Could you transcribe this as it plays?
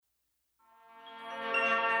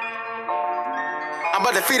I'm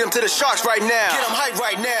about to feed them to the sharks right now. Get them hype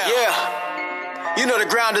right now. Yeah. You know the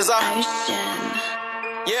ground is up.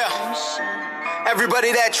 Yeah. Everybody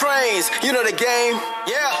that trains, you know the game.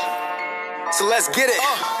 Yeah. So let's get it.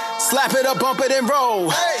 Slap it up, bump it, and roll.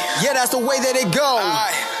 Hey. Yeah, that's the way that it goes.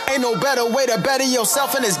 Ain't no better way to better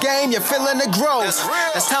yourself in this game. You're feeling the growth.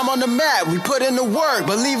 That's time on the mat. We put in the work.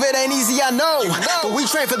 Believe it ain't easy, I know. But we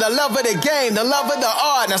train for the love of the game, the love of the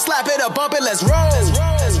art. Now slap it up, bump it, let's roll.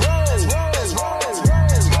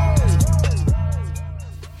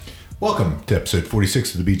 Welcome to episode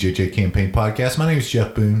 46 of the BJJ Campaign Podcast. My name is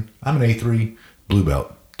Jeff Boone. I'm an A3 blue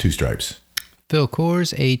belt, 2 stripes. Phil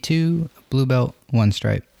Coors, A2 blue belt, 1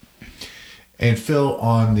 stripe. And Phil,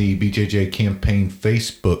 on the BJJ Campaign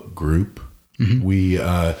Facebook group, we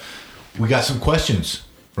got some questions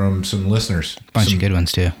from some listeners. Bunch of good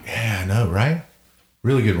ones too. Yeah, I know, right?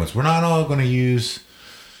 Really good ones. We're not all going to use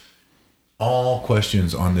all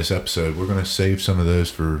questions on this episode. We're going to save some of those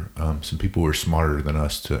for some people who are smarter than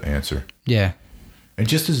us to answer. Yeah. And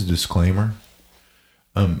just as a disclaimer,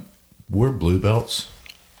 we're blue belts.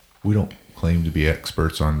 We don't claim to be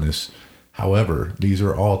experts on this. However, these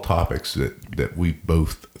are all topics that we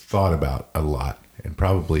both thought about a lot and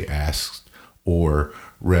probably asked or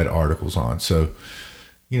read articles on. So,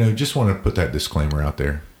 just want to put that disclaimer out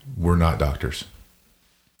there. We're not doctors.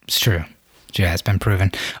 It's true. Yeah, it's been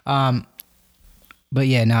proven. But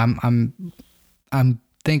yeah, no, I'm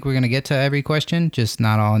think we're gonna get to every question, just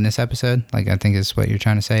not all in this episode. Like I think is what you're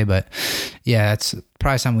trying to say. But yeah, it's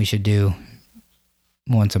probably something we should do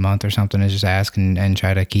once a month or something. Is just ask and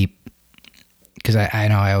try to keep. Because I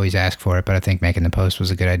know I always ask for it, but I think making the post was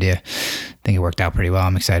a good idea. I think it worked out pretty well.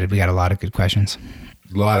 I'm excited. We got a lot of good questions.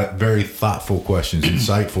 A lot of very thoughtful questions,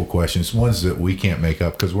 insightful questions, ones that we can't make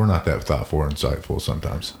up because we're not that thoughtful or insightful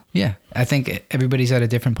sometimes. Yeah. I think everybody's at a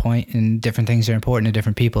different point and different things are important to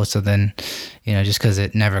different people. So then, just because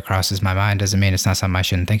it never crosses my mind doesn't mean it's not something I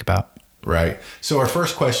shouldn't think about. Right. So our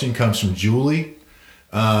first question comes from Julie.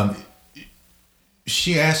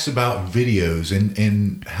 She asks about videos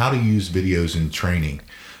and how to use videos in training.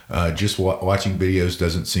 Just watching videos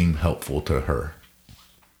doesn't seem helpful to her.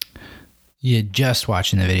 Yeah, just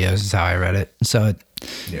watching the videos is how I read it. So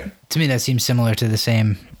to me, that seems similar to the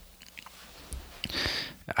same.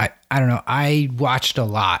 I don't know. I watched a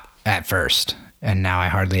lot at first, and now I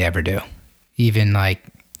hardly ever do. Even like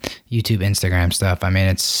YouTube, Instagram stuff. I mean,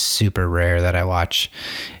 it's super rare that I watch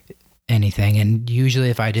anything. And usually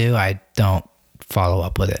if I do, I don't follow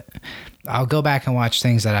up with it. I'll go back and watch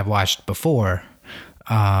things that I've watched before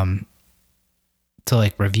to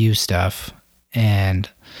like review stuff, and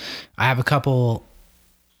I have a couple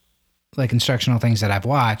like instructional things that I've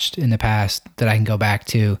watched in the past that I can go back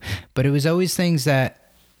to, but it was always things that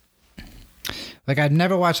like I'd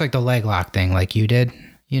never watched like the leg lock thing like you did,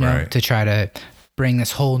 right, to try to bring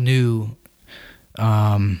this whole new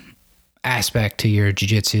aspect to your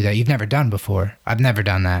jiu-jitsu that you've never done before. I've never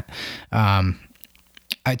done that.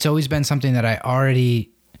 It's always been something that I already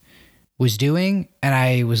was doing, and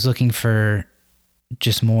I was looking for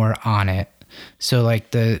just more on it. So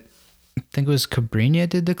like I think it was Cabrinha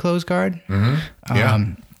did the close guard. Mm-hmm. Yeah.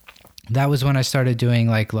 That was when I started doing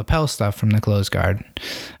like lapel stuff from the close guard.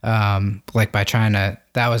 Like by trying to,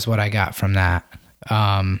 that was what I got from that.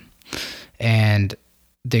 And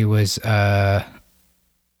there was, I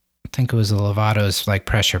think it was the Lovato's like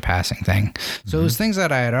pressure passing thing. So it was things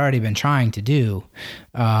that I had already been trying to do,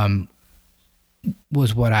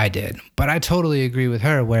 was what I did. But I totally agree with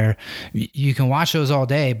her where you can watch those all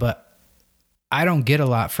day, but I don't get a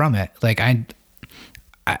lot from it. Like I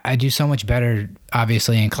do so much better,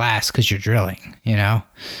 obviously, in class because you're drilling, and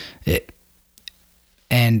we've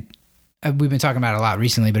been talking about it a lot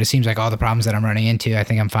recently, but it seems like all the problems that I'm running into, I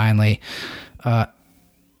think I'm finally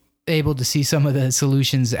able to see some of the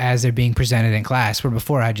solutions as they're being presented in class, where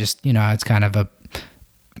before I just, it's kind of a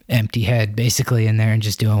empty head basically in there and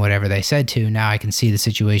just doing whatever they said to. Now I can see the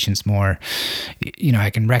situations more, I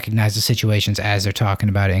can recognize the situations as they're talking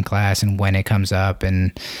about it in class and when it comes up,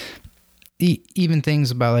 and even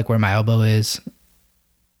things about like where my elbow is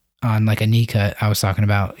on like a knee cut I was talking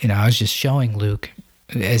about, I was just showing Luke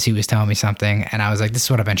as he was telling me something, and I was like, this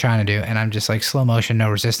is what I've been trying to do, and I'm just like slow motion, no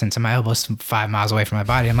resistance, and my elbow's 5 miles away from my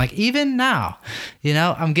body. I'm like, even now,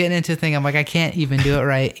 I'm getting into a thing, I'm like, I can't even do it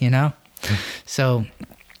right, So,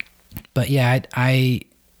 but yeah,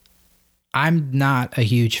 I'm not a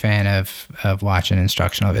huge fan of watching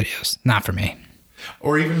instructional videos. Not for me.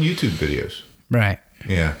 Or even YouTube videos. Right.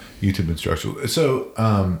 Yeah, YouTube instructional.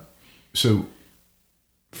 So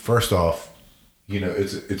first off,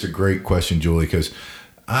 it's a great question, Julie, because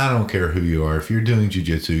I don't care who you are. If you're doing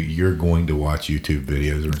jiu-jitsu, you're going to watch YouTube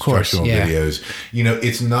videos or instructional videos. You know,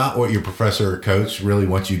 it's not what your professor or coach really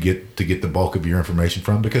wants you get the bulk of your information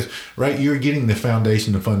from, because, right, you're getting the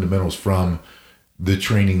foundation, the fundamentals from the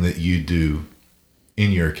training that you do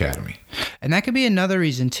in your academy. And that could be another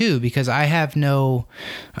reason too, because I have no,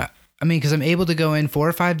 because I'm able to go in 4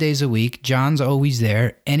 or 5 days a week. John's always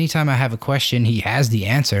there. Anytime I have a question, he has the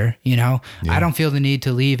answer, you know. Yeah. I don't feel the need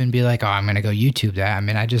to leave and be like, oh, I'm going to go YouTube that. I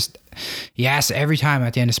mean, he asks every time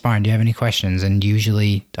at the end of sparring, do you have any questions? And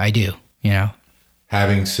usually I do, you know.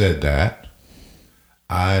 Having said that,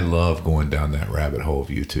 I love going down that rabbit hole of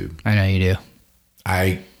YouTube. I know you do.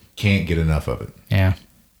 I can't get enough of it. Yeah.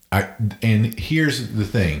 And here's the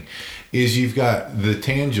thing, is you've got the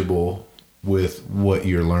tangible with what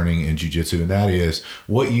you're learning in jiu-jitsu, and that is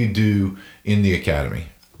what you do in the academy,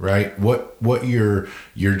 right? What your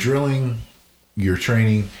drilling, your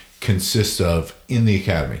training consists of in the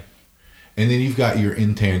academy. And then you've got your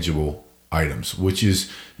intangible items, which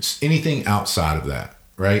is anything outside of that,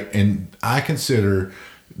 right? And I consider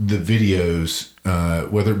the videos,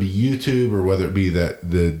 whether it be YouTube or whether it be the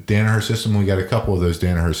Danaher system, we got a couple of those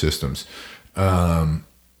Danaher systems.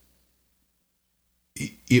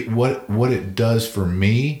 What it does for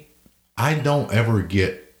me, I don't ever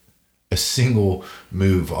get a single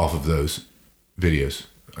move off of those videos.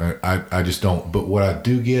 I just don't. But what I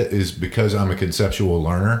do get is, because I'm a conceptual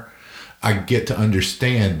learner, I get to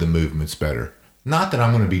understand the movements better. Not that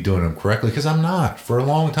I'm going to be doing them correctly, because I'm not for a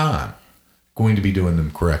long time going to be doing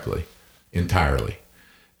them correctly entirely.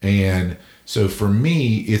 And so for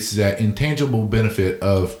me, it's that intangible benefit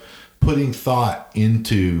of putting thought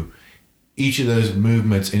into each of those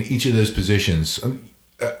movements and each of those positions.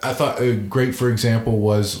 I thought great, for example,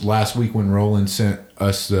 was last week when Roland sent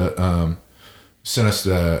us the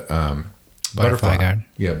butterfly guard.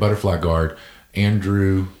 Yeah, butterfly guard.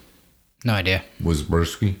 Andrew. No idea. Was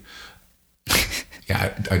Bursky.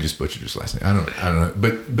 Yeah, I just butchered his last name. I don't know.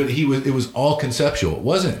 But it was all conceptual. It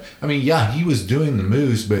wasn't, he was doing the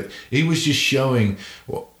moves, but he was just showing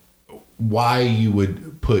why you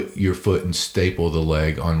would put your foot and staple the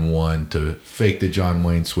leg on one to fake the John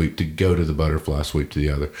Wayne sweep to go to the butterfly sweep to the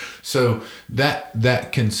other. So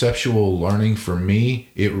that conceptual learning for me,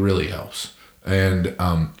 it really helps. And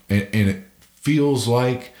it feels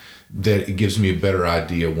like that it gives me a better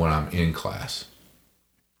idea when I'm in class.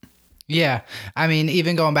 Yeah.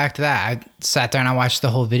 Even going back to that, I sat there and I watched the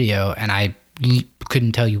whole video, and I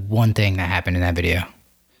couldn't tell you one thing that happened in that video.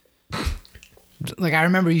 Like, I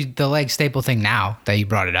remember the leg staple thing now that you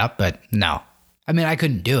brought it up, but no. I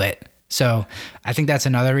couldn't do it. So I think that's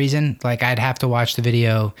another reason. Like, I'd have to watch the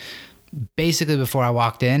video basically before I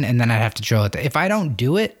walked in, and then I'd have to drill it. If I don't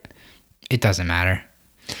do it, it doesn't matter.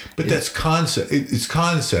 But that's concept. It's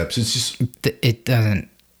concepts. It's just... It doesn't...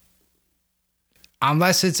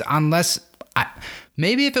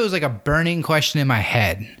 Maybe if it was like a burning question in my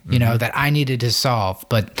head, you know, that I needed to solve,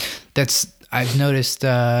 but I've noticed,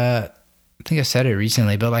 I think I said it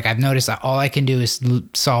recently, but like I've noticed that all I can do is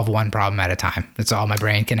solve one problem at a time. That's all my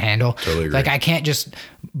brain can handle. Totally agree. Like, I can't just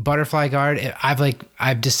butterfly guard.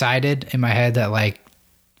 I've decided in my head that like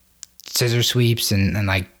scissor sweeps and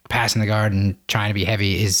like passing the guard and trying to be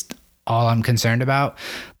heavy is all I'm concerned about.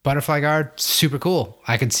 Butterfly guard, super cool.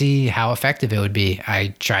 I could see how effective it would be.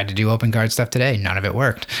 I tried to do open guard stuff today. None of it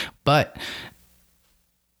worked. But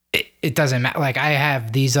it doesn't matter. Like, I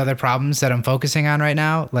have these other problems that I'm focusing on right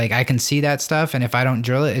now. Like, I can see that stuff. And if I don't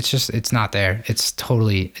drill it, it's not there. It's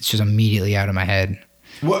just immediately out of my head.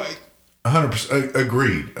 Well, 100%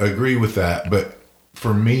 agreed. Agree with that. But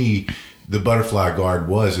for me, the butterfly guard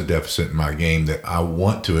was a deficit in my game that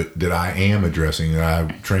I am addressing, that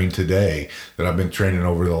I've trained today, that I've been training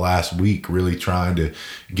over the last week, really trying to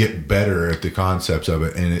get better at the concepts of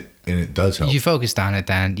it. And it does help. You focused on it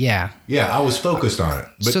then. Yeah. Yeah. I was focused on it,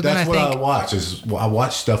 but so that's what I watch I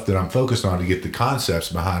watch stuff that I'm focused on to get the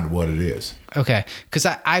concepts behind what it is. Okay. Cause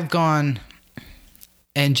I've gone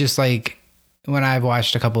and just like, when I've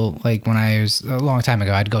watched a couple, like when I was a long time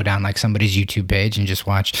ago, I'd go down like somebody's YouTube page and just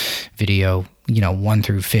watch video, 1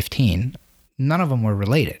 through 15. None of them were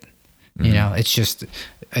related. You know,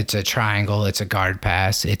 it's a triangle, it's a guard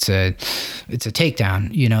pass, it's a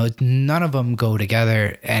takedown, none of them go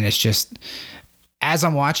together. And it's just, as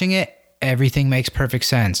I'm watching it, everything makes perfect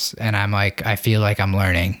sense. And I'm like, I feel like I'm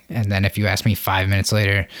learning. And then if you ask me 5 minutes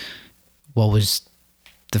later, what was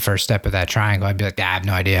the first step of that triangle? I'd be like, I have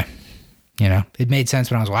no idea. It made sense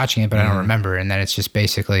when I was watching it, but I don't remember. And then it's just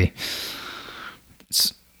basically,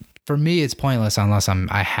 for me, it's pointless unless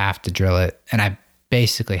I have to drill it, and I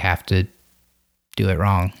basically have to do it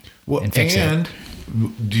wrong and fix it.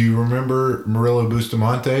 Do you remember Murillo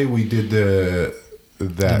Bustamante? We did the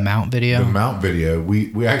mount video. The mount video.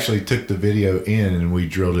 We actually took the video in and we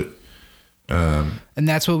drilled it. And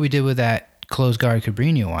that's what we did with that closed guard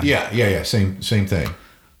Cabrinho one. Yeah. Same thing.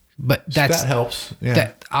 But So that helps. Yeah.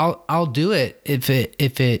 That I'll do it if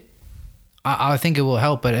it. I think it will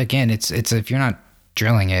help. But again, it's if you're not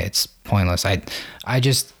drilling it, it's pointless. I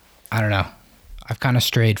don't know. I've kind of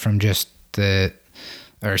strayed from just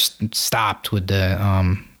stopped with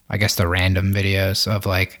the I guess the random videos of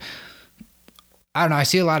like, I don't know. I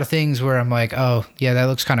see a lot of things where I'm like, oh yeah, that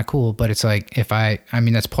looks kind of cool, but it's like I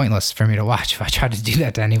mean that's pointless for me to watch if I try to do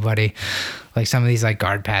that to anybody. Like some of these like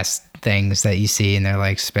guard pass things that you see and they're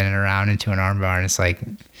like spinning around into an armbar, and it's like,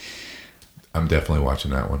 I'm definitely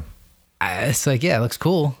watching that one. It's like, yeah, it looks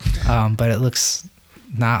cool, but it looks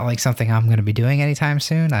not like something I'm going to be doing anytime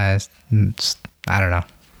soon. I don't know.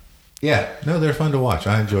 Yeah, no, they're fun to watch.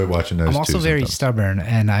 I enjoy watching those. I'm also very stubborn,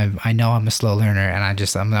 and I know I'm a slow learner, and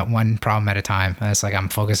I'm that one problem at a time. And it's like I'm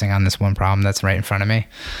focusing on this one problem that's right in front of me.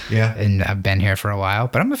 Yeah. And I've been here for a while,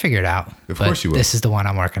 but I'm gonna figure it out. Of course you will. This is the one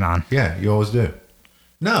I'm working on. Yeah, you always do.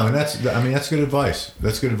 No, and that's good advice.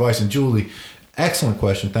 That's good advice. And Julie, excellent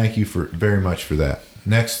question. Thank you very much for that.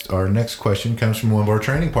 Our next question comes from one of our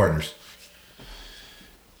training partners.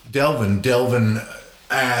 Delvin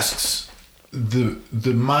asks, the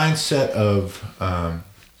mindset of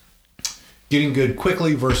getting good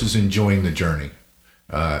quickly versus enjoying the journey.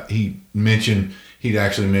 He'd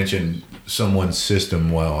actually mentioned someone's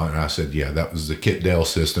system. Well, and I said, yeah, that was the Kit Dale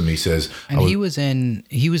system. He says, and he was in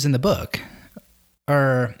the book,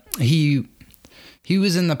 or he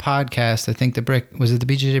was in the podcast. I think the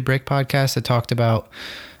BJJ Brick podcast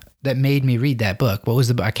that made me read that book. What was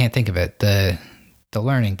the book? I can't think of it. The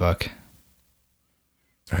learning book.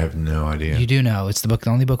 I have no idea. You do know. It's the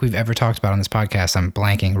only book we've ever talked about on this podcast. I'm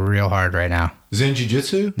blanking real hard right now. Zen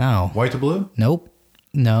Jiu-Jitsu? No. White to Blue? Nope.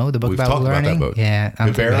 No, the book We've about talked learning. about that book. Yeah.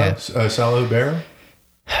 Hubera? Salo Hubera?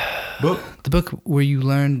 Book? The book where you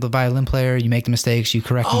learn the violin player, you make the mistakes, you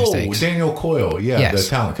correct the mistakes. Oh, Daniel Coyle. Yeah, yes. The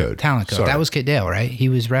Talent Code. Talent Code. Sorry. That was Kit Dale, right? He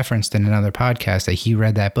was referenced in another podcast that he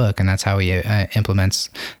read that book, and that's how he implements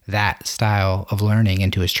that style of learning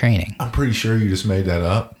into his training. I'm pretty sure you just made that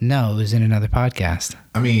up. No, it was in another podcast.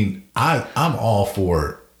 I mean, I'm all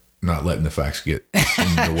for not letting the facts get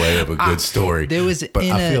in the way of a good story. But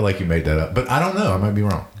I feel like you made that up. But I don't know. I might be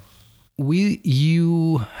wrong. Oh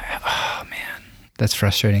man, that's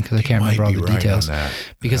frustrating because I can't remember all the details.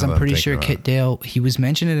 Because I'm pretty sure Kit Dale, he was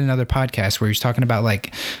mentioned in another podcast where he was talking about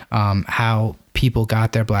like how people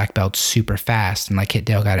got their black belts super fast, and like Kit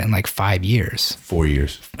Dale got it in like 5 years. 4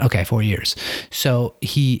 years. Okay, 4 years. So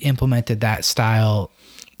he implemented that style,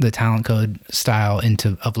 the Talent Code style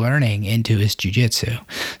of learning into his jiu-jitsu.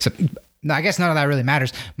 So I guess none of that really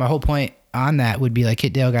matters. My whole point on that would be like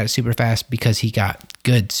Kit Dale got it super fast because he got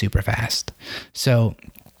good super fast. So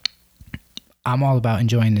I'm all about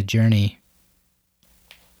enjoying the journey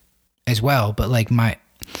as well. But like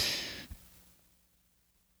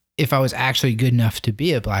if I was actually good enough to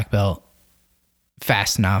be a black belt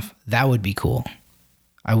fast enough, that would be cool.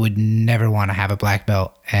 I would never want to have a black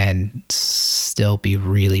belt and still be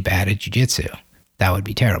really bad at jiu-jitsu. That would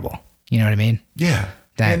be terrible. You know what I mean? Yeah.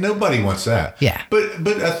 Nobody wants that. Yeah. But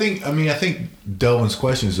I think Delvin's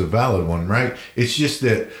question is a valid one, right? It's just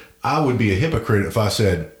that I would be a hypocrite if I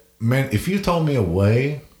said, man, if you told me a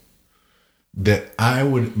way that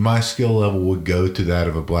my skill level would go to that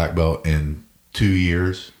of a black belt in 2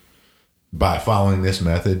 years by following this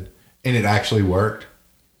method, and it actually worked,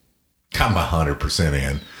 I'm 100%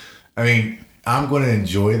 in. I mean, I'm going to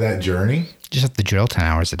enjoy that journey. Just have to drill 10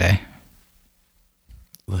 hours a day.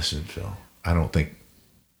 Listen, Phil, I don't think...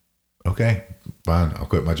 Okay, fine. I'll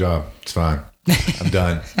quit my job. It's fine. I'm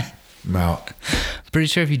done. I'm out. Pretty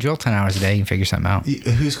sure if you drill 10 hours a day, you can figure something out.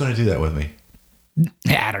 Who's going to do that with me?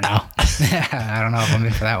 Yeah, I don't know. I don't know if I'm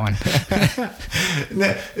in for that one.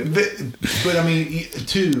 No, but I mean,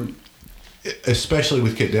 too, especially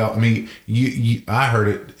with Kit Dale. I mean, I heard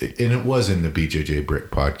it, and it was in the BJJ Brick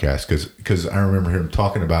podcast because I remember him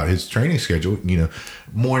talking about his training schedule. You know,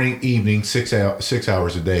 morning, evening, 6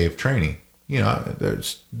 hours a day of training. You know,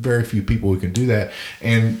 there's very few people who can do that.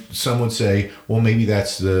 And some would say, well, maybe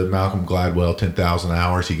that's the Malcolm Gladwell 10,000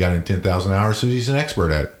 hours. He got in 10,000 hours, so he's an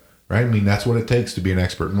expert at it, right? I mean, that's what it takes to be an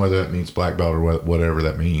expert, and whether that means black belt or whatever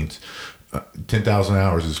that means. 10,000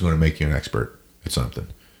 hours is going to make you an expert at something.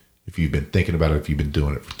 If you've been thinking about it, if you've been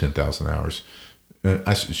doing it for 10,000 hours.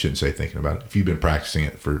 I shouldn't say thinking about it. If you've been practicing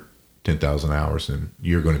it for 10,000 hours, then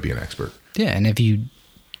you're going to be an expert. Yeah, and if you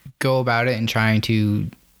go about it and trying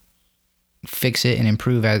to fix it and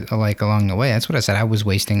improve along the way. That's what I said. I was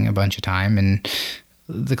wasting a bunch of time in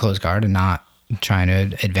the close guard and not trying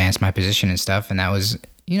to advance my position and stuff. And that was,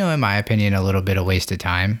 in my opinion, a little bit of wasted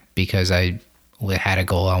time because I had a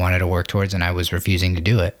goal I wanted to work towards and I was refusing to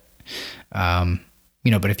do it. But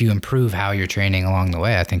if you improve how you're training along the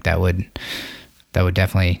way, I think that would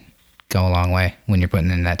definitely go a long way when you're putting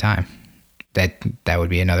in that time. That would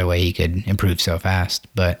be another way he could improve so fast.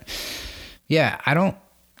 But yeah, I don't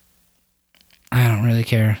really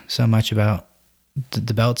care so much about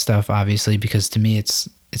the belt stuff, obviously, because to me it's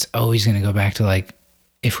always going to go back to like,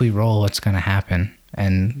 if we roll, what's going to happen?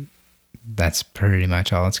 And that's pretty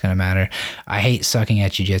much all that's going to matter. I hate sucking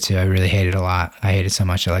at jiu-jitsu. I really hate it a lot. I hate it so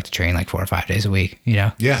much I like to train like 4 or 5 days a week,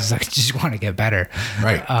 Yeah. I just want to get better.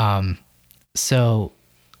 Right. So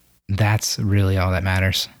that's really all that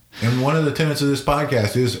matters. And one of the tenets of this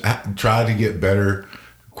podcast is try to get better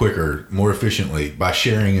quicker, more efficiently by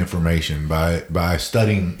sharing information, by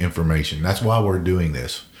studying information. That's why we're doing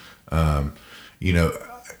this. I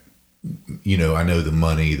know the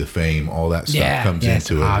money, the fame, all that stuff comes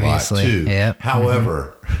into it obviously. A lot too. Yep.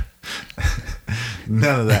 However,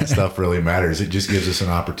 none of that stuff really matters. It just gives us an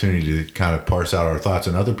opportunity to kind of parse out our thoughts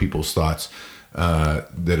and other people's thoughts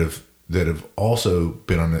that have also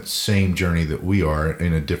been on that same journey that we are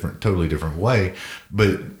in a totally different way,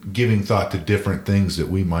 but giving thought to different things that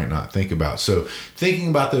we might not think about. So thinking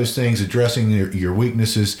about those things, addressing your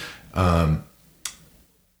weaknesses,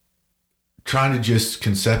 trying to just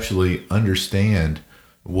conceptually understand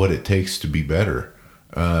what it takes to be better.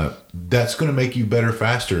 That's going to make you better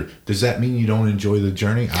faster. Does that mean you don't enjoy the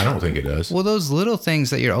journey? I don't think it does. Well, those little things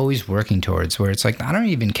that you're always working towards where it's like, I don't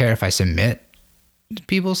even care if I submit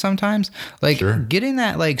people sometimes, like sure. Getting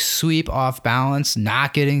that like sweep off balance,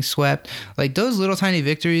 not getting swept, like those little tiny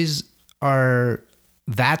victories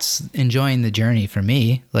that's enjoying the journey for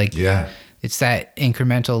me. Like, yeah, it's that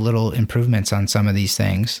incremental little improvements on some of these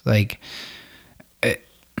things. Like, I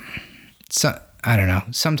don't know.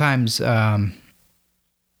 Sometimes, I've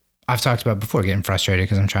talked about before getting frustrated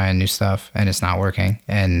because I'm trying new stuff and it's not working,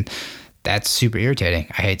 and that's super irritating.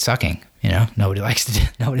 I hate sucking. Nobody likes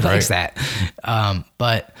that.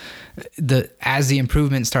 But as the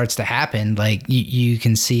improvement starts to happen, like you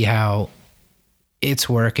can see how it's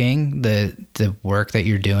working. The work that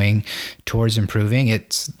you're doing towards improving,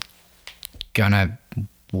 it's gonna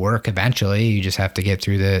work eventually. You just have to get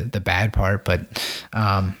through the bad part. But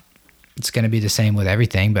it's gonna be the same with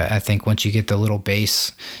everything. But I think once you get the little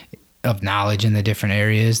base of knowledge in the different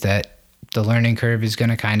areas, that the learning curve is going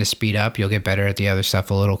to kind of speed up. You'll get better at the other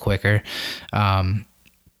stuff a little quicker.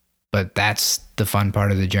 But that's the fun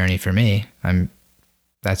part of the journey for me.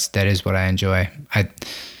 That is what I enjoy. I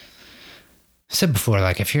said before,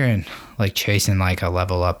 like if you're in like chasing like a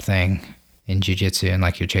level up thing in jiu-jitsu and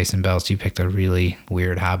like you're chasing belts, you picked a really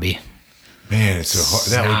weird hobby. Man, it's so hard.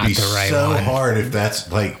 That would be so hard if that's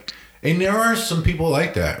like, and there are some people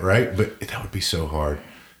like that, right? But that would be so hard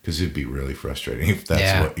because it'd be really frustrating if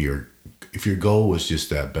that's what if your goal was just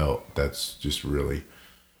that belt. That's just that'd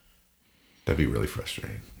be really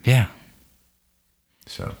frustrating. Yeah.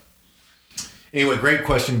 So anyway, great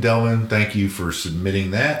question, Delvin. Thank you for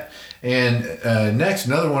submitting that. And next,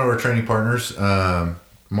 another one of our training partners,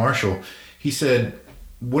 Marshall, he said,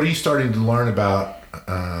 what are you starting to learn about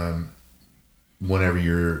whenever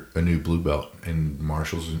you're a new blue belt? And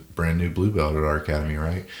Marshall's a brand new blue belt at our academy,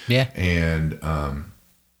 right? Yeah. And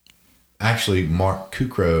actually, Mark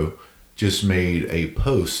Kukro just made a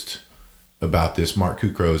post about this. Mark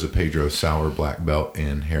Kukro is a Pedro Sauer black belt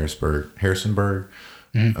in Harrisonburg,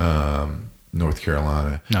 North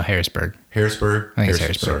Carolina. No, Harrisburg. Harrisburg? I think it's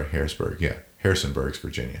Harrisburg. Sorry, Harrisburg. Yeah. Harrisonburg's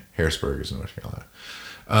Virginia. Harrisburg is North Carolina.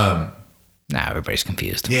 Everybody's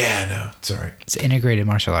confused. Yeah, no, it's all right. It's integrated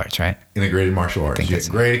martial arts, right? Integrated martial arts. Yeah,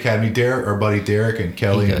 great academy. Derek, our buddy Derek and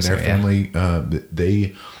Kelly and their family,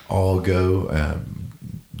 they all go.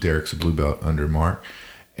 Derek's a blue belt under Mark.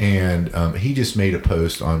 And he just made a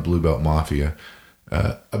post on Blue Belt Mafia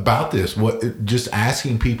about this. Just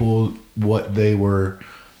asking people what they were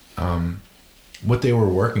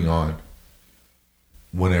working on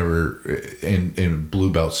whenever, in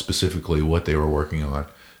blue belt specifically, what they were working on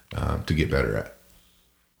to get better at.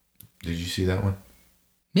 Did you see that one?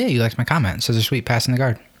 Yeah, you liked my comment. It says a sweet passing the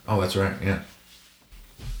guard. Oh, that's right. Yeah.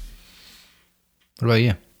 What about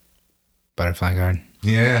you? Butterfly guard.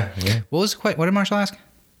 Yeah. What was the question? What did Marshall ask?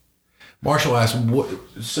 Marshall asked, "What?"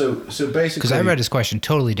 So basically, because I read his question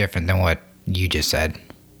totally different than what you just said.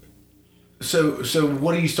 So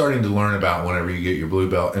what are you starting to learn about whenever you get your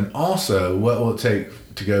blue belt, and also what will it take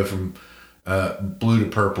to go from blue to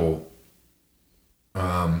purple?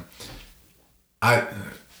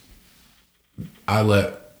 I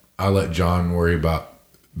let John worry about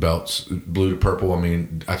belts, blue to purple. I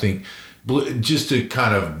mean, I think just to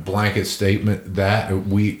kind of blanket statement that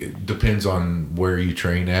it depends on where you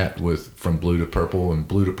train at from blue to purple, and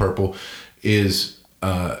blue to purple is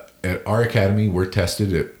at our academy, we're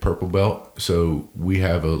tested at purple belt. So we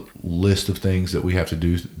have a list of things that we have to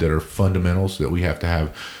do that are fundamentals that we have to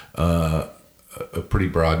have a pretty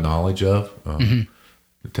broad knowledge of.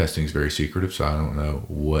 The testing is very secretive, so I don't know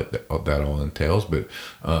what that all entails, but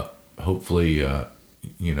hopefully, I'll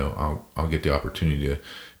get the opportunity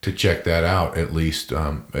to check that out at least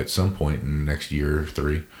at some point in the next year or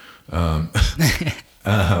 3.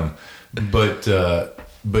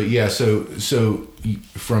 But yeah, so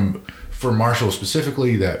for Marshall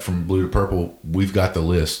specifically, that from blue to purple, we've got the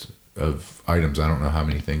list of items. I don't know how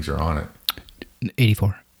many things are on it.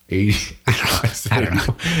 84. 80. I don't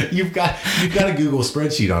know. You've got a Google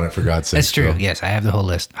spreadsheet on it, for God's sake. That's true. Yes, I have the whole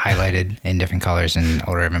list highlighted in different colors in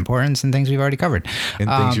order of importance and things we've already covered. And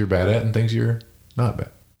things you're bad at and things you're not bad.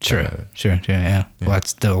 Sure. Yeah. Well,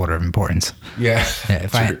 that's the order of importance. Yeah.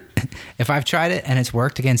 If I've tried it and it's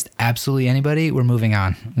worked against absolutely anybody, we're moving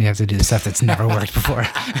on. We have to do the stuff that's never worked before.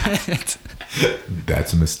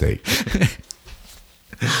 That's a mistake.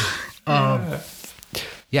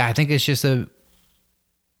 Yeah, I think it's just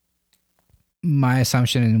my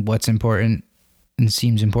assumption and what's important and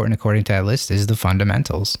seems important according to that list is the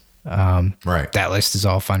fundamentals. Right. That list is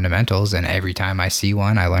all fundamentals, and every time I see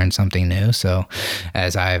one, I learn something new. So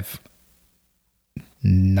as I've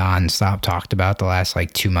nonstop talked about the last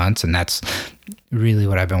 2 months, and that's really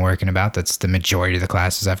what I've been working about. That's the majority of the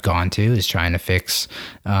classes I've gone to, is trying to fix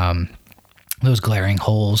those glaring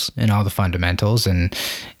holes in all the fundamentals. And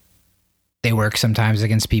they work sometimes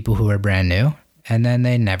against people who are brand new, and then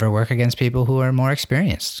they never work against people who are more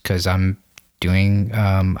experienced, because I'm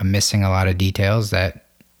missing a lot of details that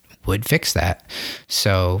would fix that.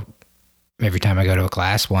 So every time I go to a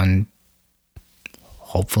class,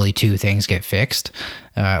 hopefully 2 things get fixed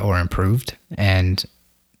or improved, and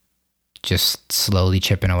just slowly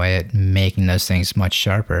chipping away at making those things much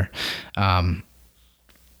sharper.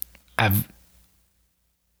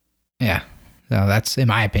 That's, in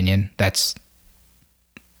my opinion, that's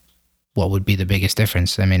what would be the biggest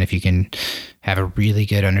difference. I mean, if you can have a really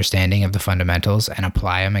good understanding of the fundamentals and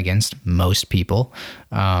apply them against most people,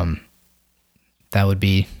 that would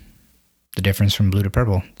be the difference from blue to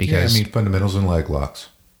purple. Because fundamentals and leg locks.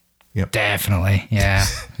 Yep. Definitely. Yeah.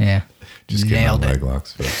 Just nailed it. Leg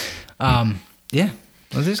locks. But, yeah.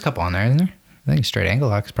 Well, there's a couple on there, isn't there? I think straight angle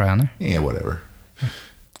lock's probably on there. Yeah, whatever.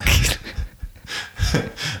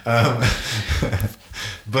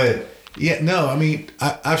 But yeah, no,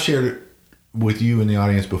 I've shared it with you in the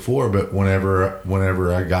audience before, but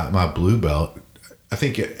whenever I got my blue belt, I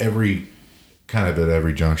think at every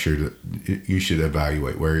juncture that you should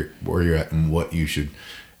evaluate where you're at and what your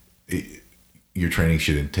training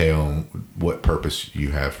should entail and what purpose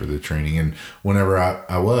you have for the training. And whenever I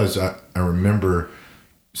remember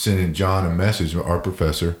sending John a message, our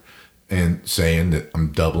professor, and saying that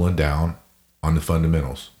I'm doubling down on the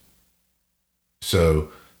fundamentals.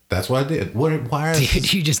 So that's what I did.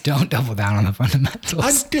 Dude, you just don't double down on the fundamentals.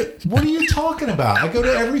 I do. What are you talking about? I go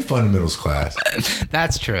to every fundamentals class.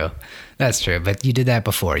 That's true. But you did that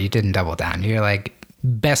before. You didn't double down. You're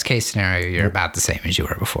best case scenario, you're about the same as you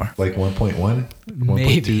were before. 1.1?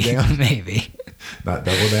 1.2 down? Maybe. Not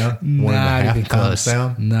double down? Not even close.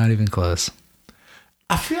 Down? Not even close.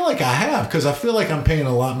 I feel like I have, because I feel like I'm paying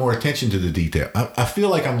a lot more attention to the detail. I feel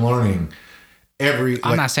like I'm learning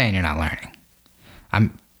I'm not saying you're not learning.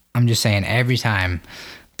 I'm just saying every time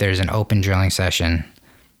there's an open drilling session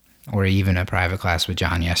or even a private class with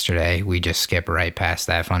John yesterday, we just skip right past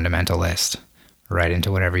that fundamental list, right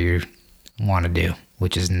into whatever you want to do,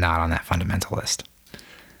 which is not on that fundamental list.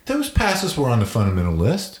 Those passes were on the fundamental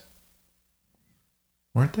list,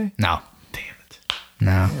 weren't they? No. Damn it.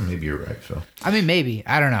 No. Yeah, maybe you're right, Phil. Maybe.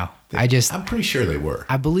 I don't know. I'm pretty sure they were.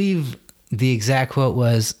 I believe the exact quote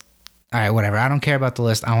was, all right, whatever. I don't care about the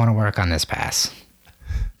list. I want to work on this pass.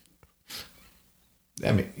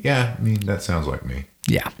 That sounds like me.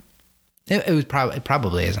 Yeah. It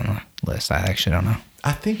probably is on the list. I actually don't know.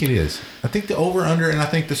 I think it is. I think the over, under, and I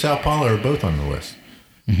think the Sao Paulo are both on the list.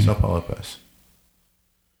 Mm-hmm. Sao Paulo pass.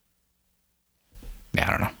 Yeah, I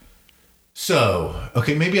don't know. So,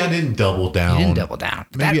 okay, maybe I didn't double down. You didn't double down.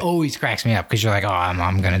 That always cracks me up, because you're like, oh,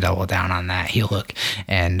 I'm going to double down on that heel hook.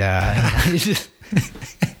 And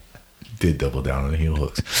did double down on the heel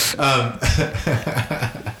hooks.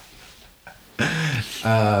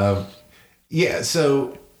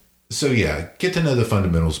 So yeah, get to know the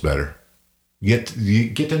fundamentals better. Get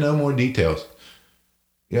to know more details.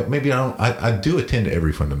 Yeah, maybe I don't. I do attend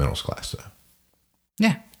every fundamentals class though.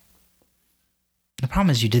 Yeah. The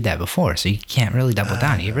problem is you did that before, so you can't really double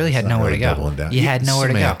down. You really had nowhere to go. You had nowhere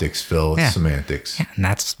to go. Semantics, Phil. It's semantics. Yeah, and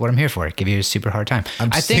that's what I'm here for. Give you a super hard time.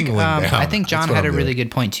 I think John had a really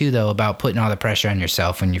good point too, though, about putting all the pressure on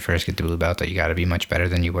yourself when you first get the blue belt. That you got to be much better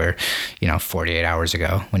than you were, 48 hours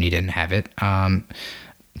ago when you didn't have it.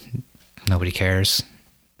 Nobody cares,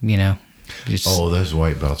 those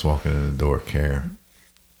white belts walking in the door care.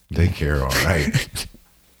 They care, all right.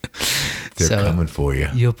 They're coming for you.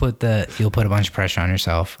 You'll put a bunch of pressure on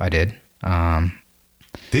yourself. I did.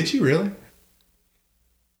 Did you really?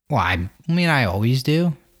 Well, I always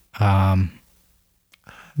do. I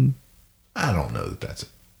don't know that's it.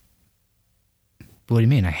 What do you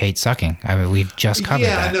mean? I hate sucking. We've just covered that.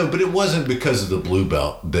 Yeah, I know, but it wasn't because of the blue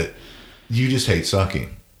belt that you just hate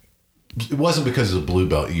sucking. It wasn't because of the blue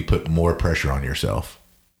belt you put more pressure on yourself.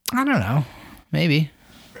 I don't know. Maybe.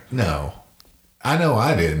 No. I know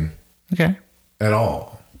I didn't. Okay. At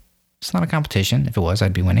all. It's not a competition. If it was,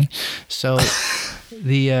 I'd be winning. So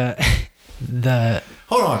the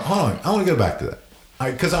Hold on. I want to go back to that.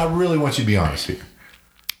 Because I really want you to be honest here.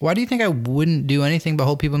 Why do you think I wouldn't do anything but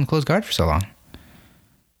hold people in the closed guard for so long?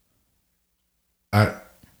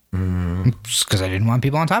 Just because I didn't want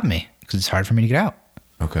people on top of me. Because it's hard for me to get out.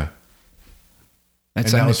 Okay. And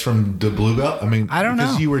that was from the blue belt? I mean, I don't know.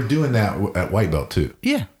 Because you were doing that at white belt too.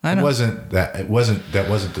 Yeah, I know. That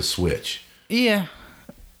wasn't the switch. Yeah.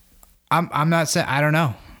 I'm not saying, I don't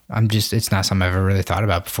know. It's not something I've ever really thought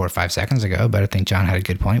about before 5 seconds ago, but I think John had a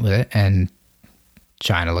good point with it. And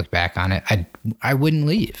trying to look back on it, I wouldn't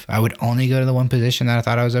leave. I would only go to the one position that I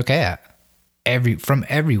thought I was okay at. From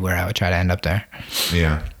everywhere, I would try to end up there.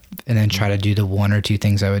 Yeah. And then try to do the one or two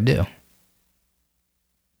things I would do.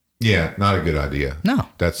 Yeah, not a good idea. No.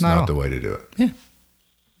 That's not the way to do it. Yeah.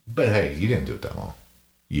 But hey, you didn't do it that long.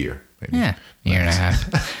 Year, maybe. Yeah. Year and a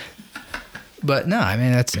half. But no, I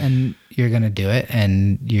mean, and you're going to do it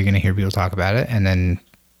and you're going to hear people talk about it. And then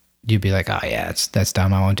you'd be like, oh yeah, that's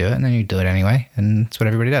dumb. I won't do it. And then you do it anyway. And that's what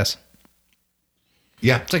everybody does.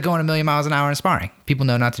 Yeah. It's like going a million miles an hour in sparring. People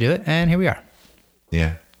know not to do it. And here we are.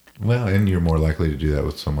 Yeah. Well, and you're more likely to do that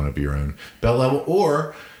with someone of your own belt level,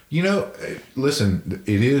 or, listen,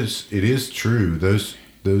 it is true. Those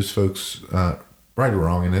folks, right or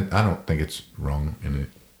wrong, and I don't think it's wrong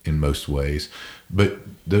in most ways, but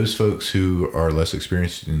those folks who are less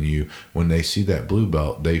experienced than you, when they see that blue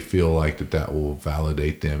belt, they feel like that will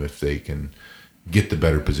validate them if they can get the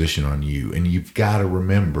better position on you. And you've got to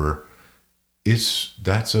remember,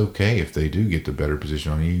 that's okay if they do get the better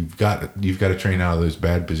position on you. You've got to train out of those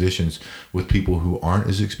bad positions with people who aren't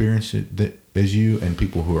as experienced as you and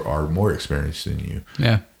people who are more experienced than you.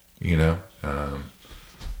 Yeah.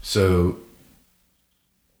 So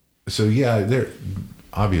yeah,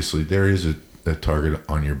 obviously there is a target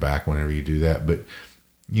on your back whenever you do that, but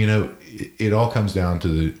it all comes down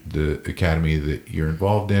to the academy that you're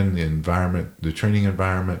involved in, the environment, the training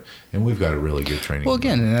environment, and we've got a really good training. Well,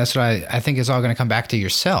 again, and that's what I think it's all going to come back to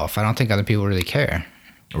yourself. I don't think other people really care.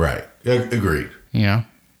 Right. Agreed. I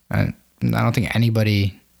don't think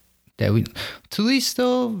anybody Tully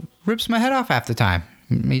still rips my head off half the time.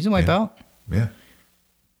 He's a white belt. Yeah.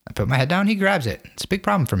 I put my head down, he grabs it. It's a big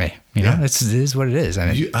problem for me. It is what it is.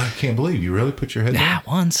 I mean, I can't believe you really put your head down.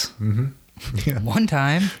 Once. Mm-hmm. Yeah. One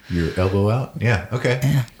time. Your elbow out? Yeah. Okay.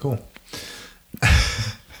 Yeah. Cool.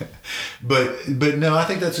 But no, I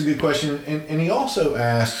think that's a good question. And he also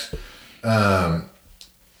asks,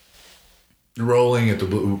 rolling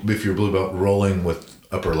if you're blue belt, rolling with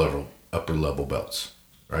upper level belts,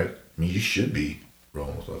 right? I mean, you should be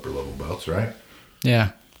rolling with upper level belts, right?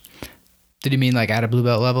 Yeah. Did you mean like at a blue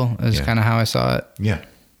belt level? Is kind of how I saw it. Yeah.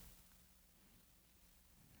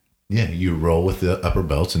 Yeah, you roll with the upper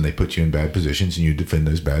belts and they put you in bad positions and you defend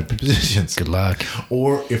those bad positions. Good luck.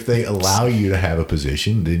 Or if they allow you to have a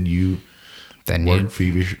position, then you work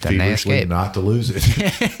feverishly not to lose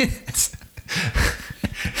it.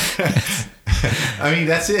 I mean,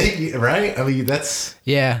 that's it, right? I mean, that's...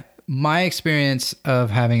 Yeah. My experience of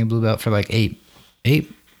having a blue belt for like 8,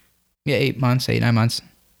 9 months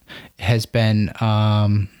has been,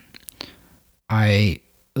 I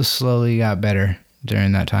slowly got better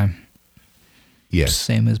during that time. Yes.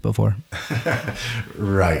 Same as before.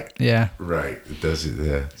 Right. Yeah. Right. It does.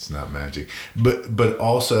 It's not magic. But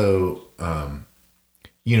also,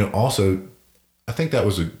 also, I think that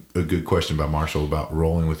was a good question by Marshall about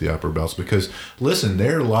rolling with the upper belts, because listen,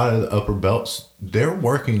 there are a lot of the upper belts, they're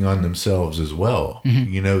working on themselves as well.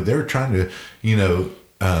 Mm-hmm. They're trying to,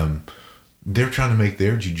 they're trying to make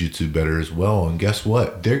their jiu-jitsu better as well. And guess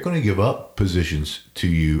what? They're going to give up positions to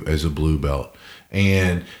you as a blue belt.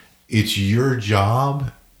 And it's your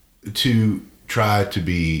job to try to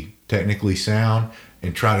be technically sound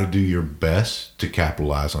and try to do your best to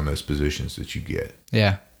capitalize on those positions that you get.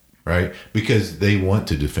 Yeah. Right? Because they want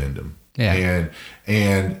to defend them. Yeah.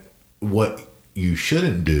 And what you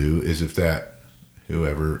shouldn't do is if that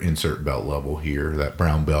whoever insert belt level here, that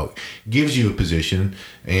brown belt, gives you a position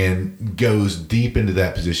and goes deep into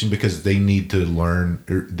that position because they need to learn,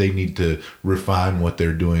 or they need to refine what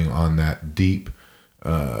they're doing on that deep,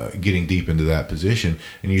 getting deep into that position,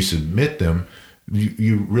 and you submit them,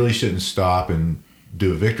 you really shouldn't stop and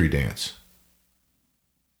do a victory dance.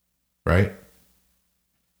 Right?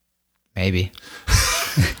 Maybe.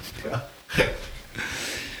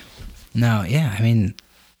 No, yeah, I mean,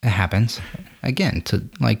 it happens. Again,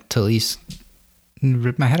 Talise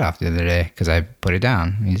ripped my head off the other day because I put it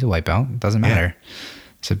down. He's a white belt. It doesn't matter.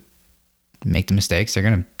 So make the mistakes. They're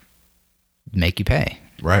going to make you pay.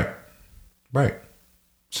 Right. Right.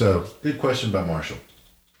 So, good question by Marshall.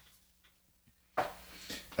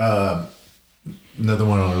 Another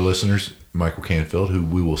one of our listeners, Michael Canfield, who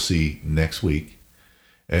we will see next week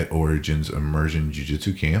at Origins Immersion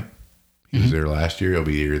Jiu-Jitsu Camp. He was there last year. He'll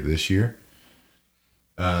be here this year.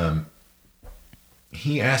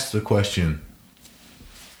 He asked the question,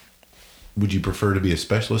 would you prefer to be a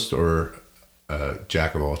specialist or a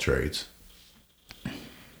jack of all trades?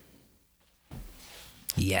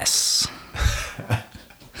 Yes.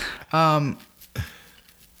 I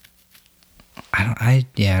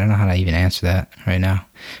don't know how to even answer that right now.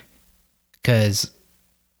 Because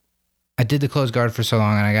I did the closed guard for so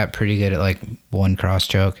long and I got pretty good at like one cross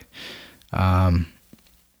choke. And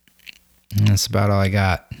that's about all I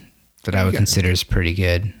got that I would consider is pretty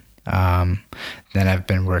good. Then I've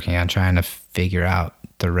been working on trying to figure out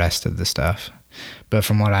the rest of the stuff. But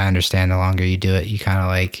from what I understand, the longer you do it, you kind of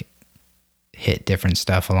like hit different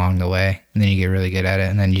stuff along the way. And then you get really good at it.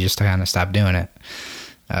 And then you just kind of stop doing it.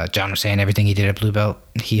 John was saying everything he did at Blue Belt,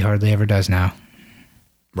 he hardly ever does now.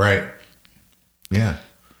 Right. Yeah.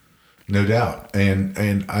 No doubt.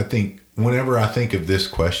 And I think whenever I think of this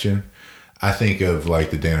question, I think of like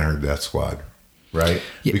the Danaher Death Squad, right?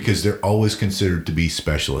 Yeah. Because they're always considered to be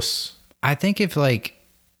specialists. I think if like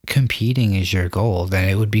competing is your goal, then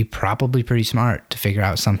it would be probably pretty smart to figure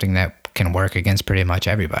out something that can work against pretty much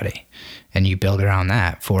everybody. And you build around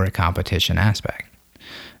that for a competition aspect.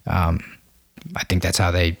 I think that's how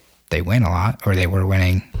they win a lot, or they were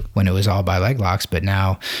winning when it was all by leg locks. But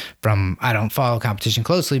now I don't follow competition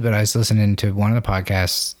closely, but I was listening to one of the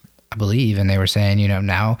podcasts, I believe, and they were saying,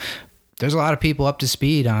 now there's a lot of people up to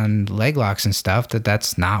speed on leg locks and stuff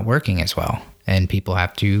that's not working as well. And people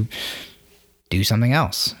have to do something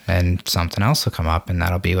else, and something else will come up, and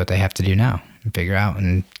that'll be what they have to do now and figure out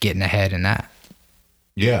and getting ahead in that.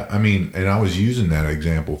 Yeah. I mean, and I was using that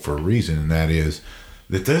example for a reason, and that is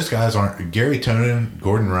that those guys aren't Gary Tonin,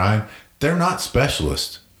 Gordon Ryan. They're not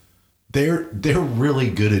specialists. They're really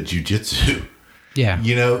good at jiu-jitsu. Yeah.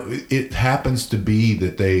 It happens to be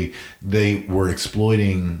that they were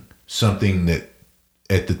exploiting something that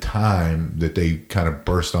at the time that they kind of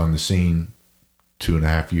burst on the scene 2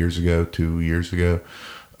 years ago,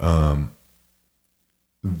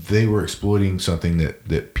 they were exploiting something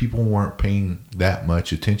that people weren't paying that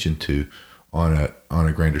much attention to on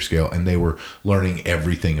a grander scale, and they were learning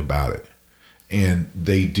everything about it. And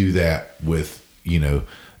they do that with,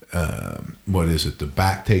 what is it? The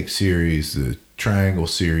back take series, the triangle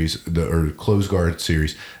series, or close guard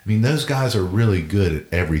series. I mean, those guys are really good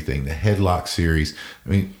at everything. The headlock series. I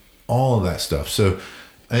mean, all of that stuff. So,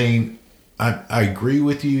 I mean, I agree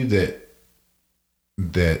with you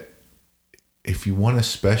that if you want to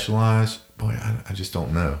specialize, boy, I just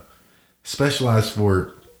don't know. Specialize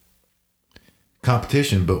for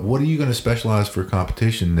competition, but what are you going to specialize for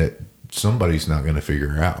competition that somebody's not going to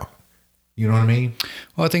figure out? You know what I mean?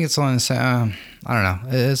 Well, I think it's along the same, I don't know.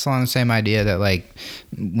 It's along the same idea that like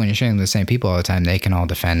when you're shooting the same people all the time, they can all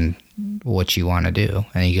defend what you want to do.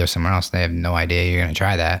 And you go somewhere else, they have no idea you're going to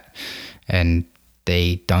try that. And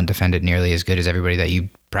they don't defend it nearly as good as everybody that you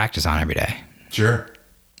practice on every day. Sure.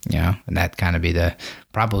 And that kind of be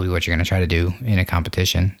probably what you're going to try to do in a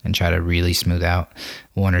competition, and try to really smooth out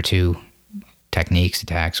one or two techniques,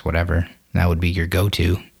 attacks, whatever. That would be your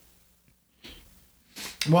go-to.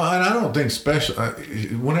 Well, and I don't think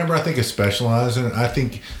whenever I think of specializing, I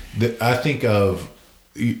think of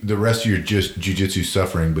the rest of your jiu-jitsu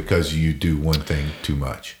suffering because you do one thing too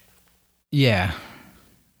much. Yeah.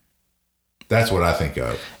 That's what I think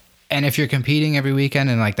of. And if you're competing every weekend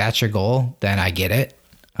and like that's your goal, then I get it.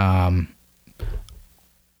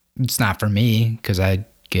 it's not for me because I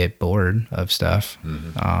get bored of stuff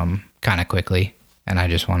kind of quickly. And I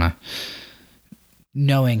just want to,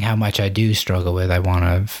 knowing how much I do struggle with, I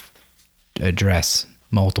want to address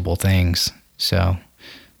multiple things. So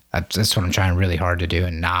that's what I'm trying really hard to do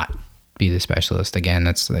and not be the specialist. Again,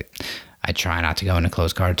 that's like, I try not to go into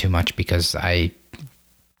close guard too much because I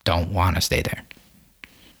don't want to stay there.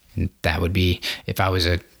 And that would be, if I was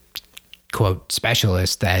a quote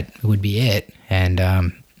specialist, that would be it. And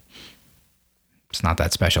it's not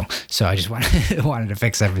that special. So I just wanted to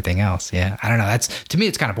fix everything else. Yeah. I don't know. To me,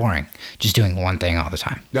 it's kind of boring just doing one thing all the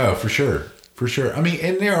time. No, for sure. For sure. I mean,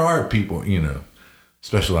 and there are people,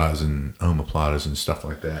 specialize in omoplatas and stuff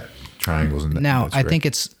like that, triangles and that. Now, I think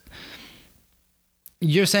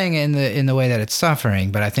you're saying in the way that it's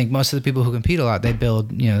suffering, but I think most of the people who compete a lot, they build,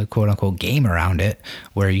 the quote unquote game around it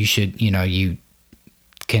where you should, you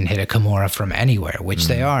can hit a Kimura from anywhere, which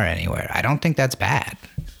they are anywhere. I don't think that's bad.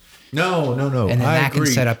 No. And then I that agree.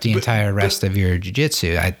 can set up the entire rest of your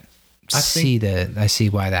jiu-jitsu. I see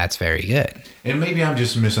why that's very good. And maybe I'm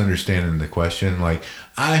just misunderstanding the question. Like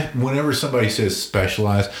whenever somebody says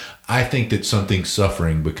specialize, I think that something's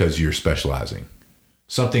suffering because you're specializing.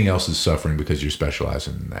 Something else is suffering because you're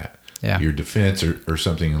specializing in that. Yeah. Your defense or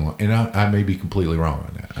something. And I may be completely wrong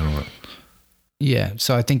on that. I don't know. Yeah.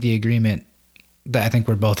 So I think the agreement that I think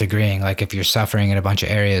we're both agreeing, like if you're suffering in a bunch of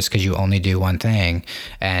areas because you only do one thing,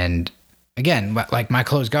 and again, like my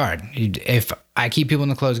closed guard, if I keep people in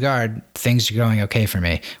the closed guard, things are going okay for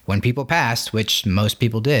me. When people passed, which most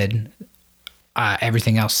people did,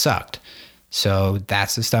 everything else sucked. So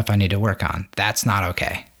that's the stuff I need to work on. That's not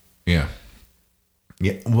okay. Yeah.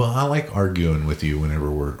 Yeah. Well, I like arguing with you whenever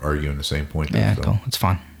we're arguing the same point. Yeah, so. cool. It's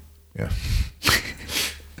fun. Yeah.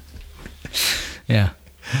 Yeah.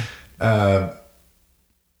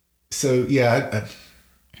 So yeah,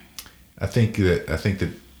 I think we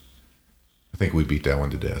beat that one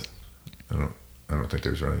to death. I don't think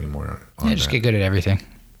there's really any more on Yeah, just that. get good at everything.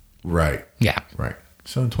 Right. Yeah. Right.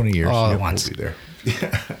 So in 20 years, All at we'll once. be there.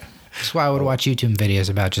 Yeah. That's why I would watch YouTube videos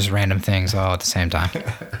about just random things all at the same time.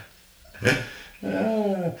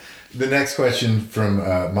 The next question from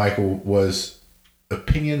Michael was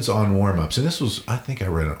opinions on warm-ups. And this was, I think I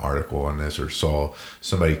read an article on this or saw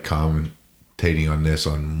somebody commentating on this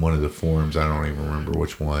on one of the forums. I don't even remember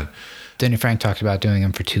which one. Daniel Frank talked about doing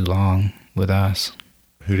them for too long with us.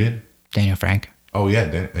 Who did? Daniel Frank. Oh,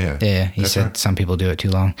 yeah. Yeah, he That's said right. some people do it too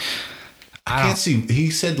long. I can't see. He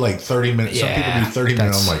said like 30 minutes. Some people do 30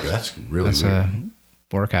 minutes. I'm like, that's really That's weird. a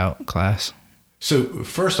workout class. So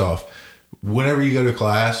first off, whenever you go to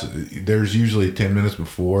class, there's usually 10 minutes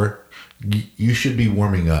before. You should be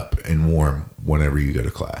warming up and warm whenever you go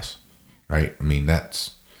to class, right? I mean,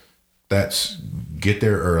 that's get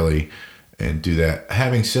there early and do that.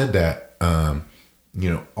 Having said that, our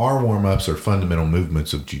warm-ups are fundamental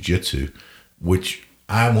movements of jiu-jitsu, which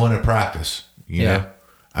I want to practice, you know?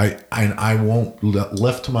 I won't,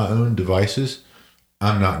 left to my own devices,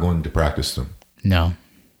 I'm not going to practice them. No.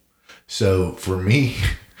 So for me,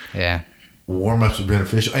 Yeah. warm-ups are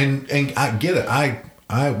beneficial, and I get it. I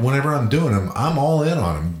whenever I'm doing them, I'm all in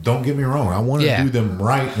on them. Don't get me wrong. I want to do them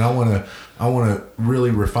right, and I want to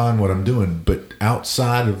really refine what I'm doing. But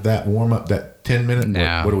outside of that warm-up, that 10-minute,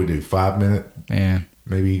 No. what do we do? 5 minute, Yeah.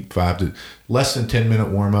 maybe 5 to less than 10-minute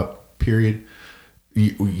warm-up period.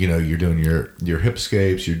 You're doing your hip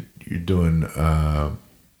escapes. You're doing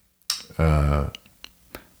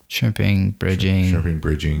Shrimping,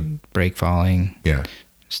 bridging, break falling, Yeah.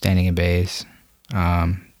 standing in base.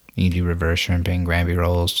 You can do reverse shrimping, Granby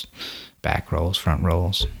rolls, back rolls, front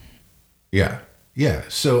rolls. Yeah. Yeah.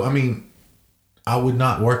 So, I mean, I would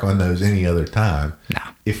not work on those any other time No.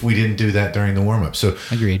 if we didn't do that during the warm-up. So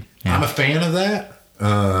Agreed. Yeah. I'm a fan of that.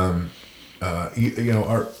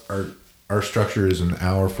 Our structure is an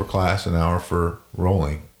hour for class, an hour for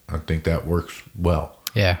rolling. I think that works well.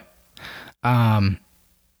 Yeah.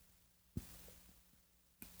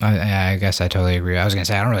 I guess I totally agree. I was going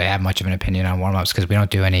to say, I don't really have much of an opinion on warm-ups because we don't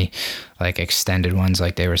do any like extended ones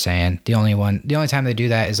like they were saying. The only time they do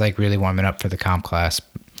that is like really warming up for the comp class.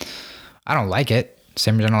 I don't like it.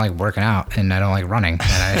 Same reason I don't like working out and I don't like running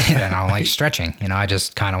and I don't like stretching. I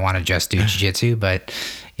just kind of want to just do jiu-jitsu, but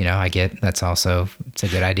I get it's a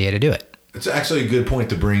good idea to do it. It's actually a good point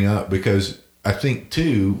to bring up because I think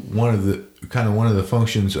too, one of the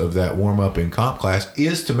functions of that warm up in comp class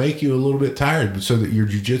is to make you a little bit tired so that your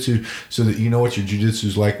jiu-jitsu, so that you know what your jiu-jitsu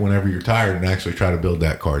is like whenever you're tired and actually try to build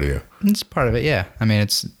that cardio. It's part of it. Yeah. I mean,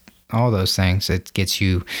 it's all those things. It gets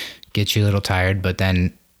you a little tired, but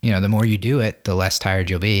then, the more you do it, the less tired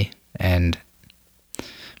you'll be. And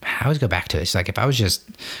I always go back to this. Like if I was just,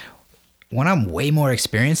 when I'm way more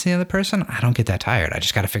experienced than the other person, I don't get that tired. I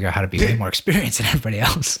just got to figure out how to be way more experienced than everybody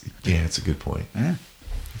else. Yeah, it's a good point. Yeah.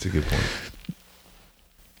 It's a good point.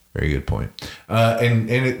 Very good point. And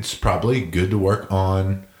it's probably good to work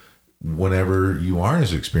on whenever you aren't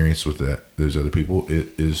as experienced with those other people.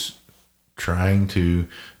 It is trying to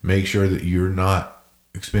make sure that you're not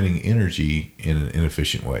expending energy in an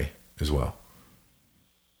inefficient way as well.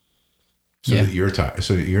 So that you're tired,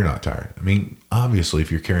 so that you're not tired. I mean, obviously, if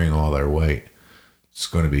you're carrying all their weight, it's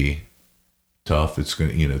going to be tough. It's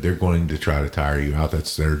going to, they're going to try to tire you out.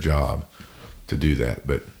 That's their job to do that.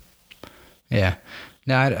 But yeah,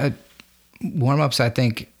 now warm-ups, I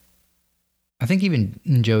think even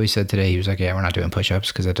Joey said today, he was like, yeah, we're not doing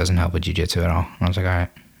push-ups because that doesn't help with jiu-jitsu at all. And I was like, all right,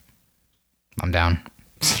 I'm down.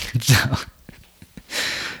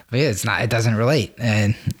 But yeah, it doesn't relate.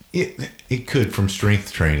 And it could, from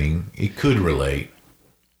strength training, it could relate.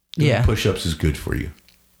 Yeah. Push-ups is good for you.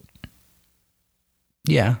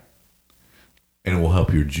 Yeah. And it will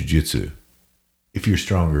help your jiu-jitsu. If you're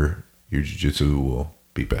stronger, your jiu-jitsu will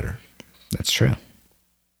be better. That's true.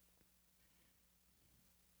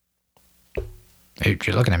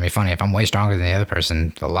 You're looking at me funny. If I'm way stronger than the other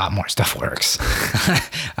person, a lot more stuff works.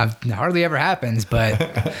 It hardly ever happens, but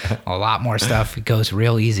a lot more stuff goes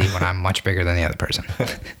real easy when I'm much bigger than the other person.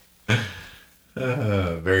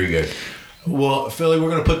 Very good. Well, Philly,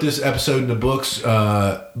 we're going to put this episode in the books,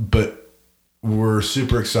 but we're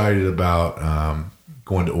super excited about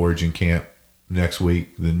going to Origin Camp next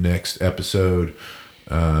week. The next episode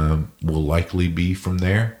will likely be from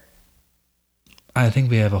there. I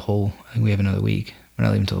think we have another week. We're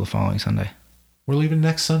not leaving until the following Sunday. We're leaving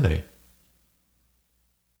next Sunday.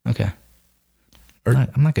 Okay. I'm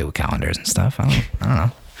not good with calendars and stuff. I don't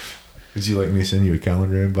know. Would you like me to send you a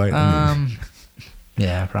calendar invite?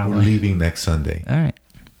 Yeah, probably. We're leaving next Sunday. All right.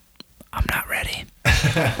 I'm not ready.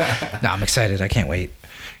 No, I'm excited. I can't wait.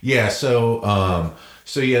 Yeah. So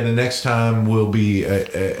the next time we'll be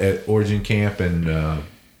at Origin Camp, and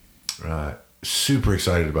super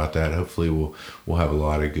excited about that. Hopefully we'll have a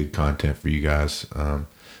lot of good content for you guys that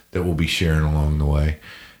we'll be sharing along the way.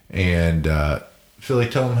 And Philly,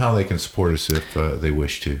 tell them how they can support us if they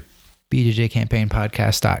wish to.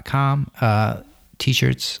 BJJCampaignPodcast.com,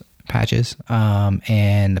 t-shirts, patches,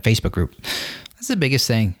 and the Facebook group. That's the biggest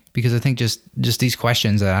thing, because I think just these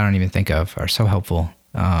questions that I don't even think of are so helpful.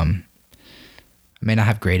 I may not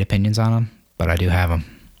have great opinions on them, but I do have them.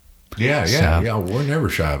 Yeah. We're never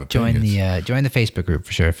shy of opinions. Join the Facebook group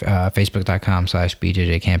for sure.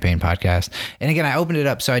 Facebook.com/BJJCampaignPodcast. And again, I opened it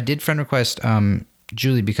up. So I did friend request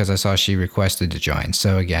Julie because I saw she requested to join.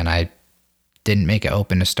 So again, I didn't make it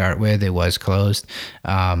open to start with. It was closed,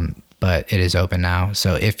 but it is open now.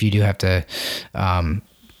 So if you do have to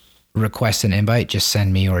request an invite, just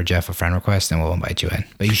send me or Jeff a friend request and we'll invite you in.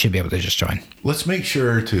 But you should be able to just join. Let's make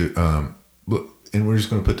sure to and we're just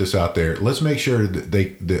going to put this out there. Let's make sure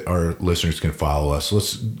that our listeners can follow us.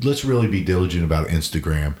 Let's really be diligent about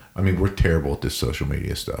Instagram. I mean, we're terrible at this social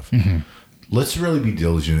media stuff. Mm-hmm. Let's really be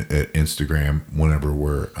diligent at Instagram whenever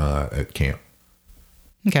we're at camp.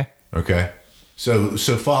 Okay. So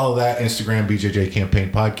follow that Instagram, BJJ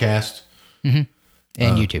Campaign Podcast. Mm-hmm.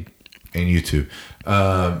 And YouTube.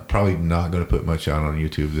 Probably not going to put much out on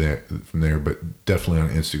YouTube from there, but definitely on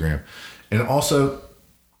Instagram. And also,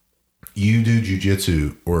 you do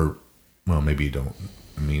jiu-jitsu, or, well, maybe you don't.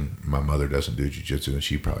 I mean, my mother doesn't do jiu-jitsu and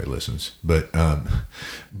she probably listens. But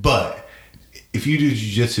if you do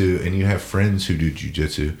jiu-jitsu and you have friends who do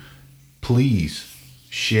jiu-jitsu, please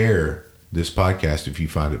share this podcast if you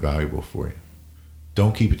find it valuable for you.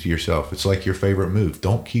 Don't keep it to yourself. It's like your favorite move.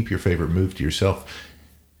 Don't keep your favorite move to yourself.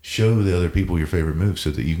 Show the other people your favorite move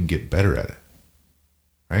so that you can get better at it.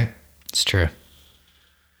 Right? It's true.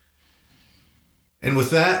 And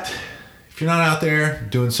with that, if you're not out there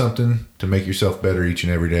doing something to make yourself better each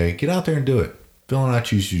and every day, get out there and do it. Phil and I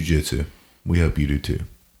choose jiu-jitsu. We hope you do too.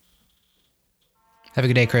 Have a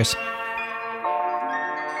good day, Chris.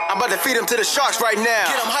 I'm about to feed him to the sharks right now.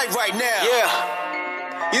 Get him hype right now.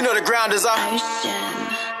 Yeah. You know the ground is our ocean.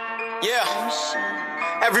 Yeah.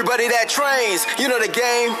 Everybody that trains, you know the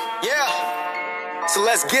game. Yeah. So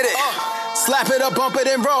let's get it. Slap it up, bump it,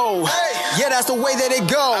 and roll. Hey. Yeah, that's the way that it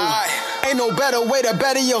go. Ain't no better way to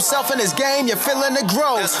better yourself in this game. You're feeling the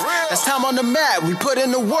growth. That's time on the mat. We put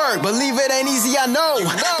in the work. Believe it ain't easy, I know.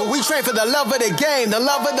 But we train for the love of the game, the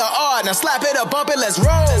love of the art. Now slap it up, bump it, let's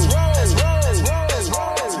roll.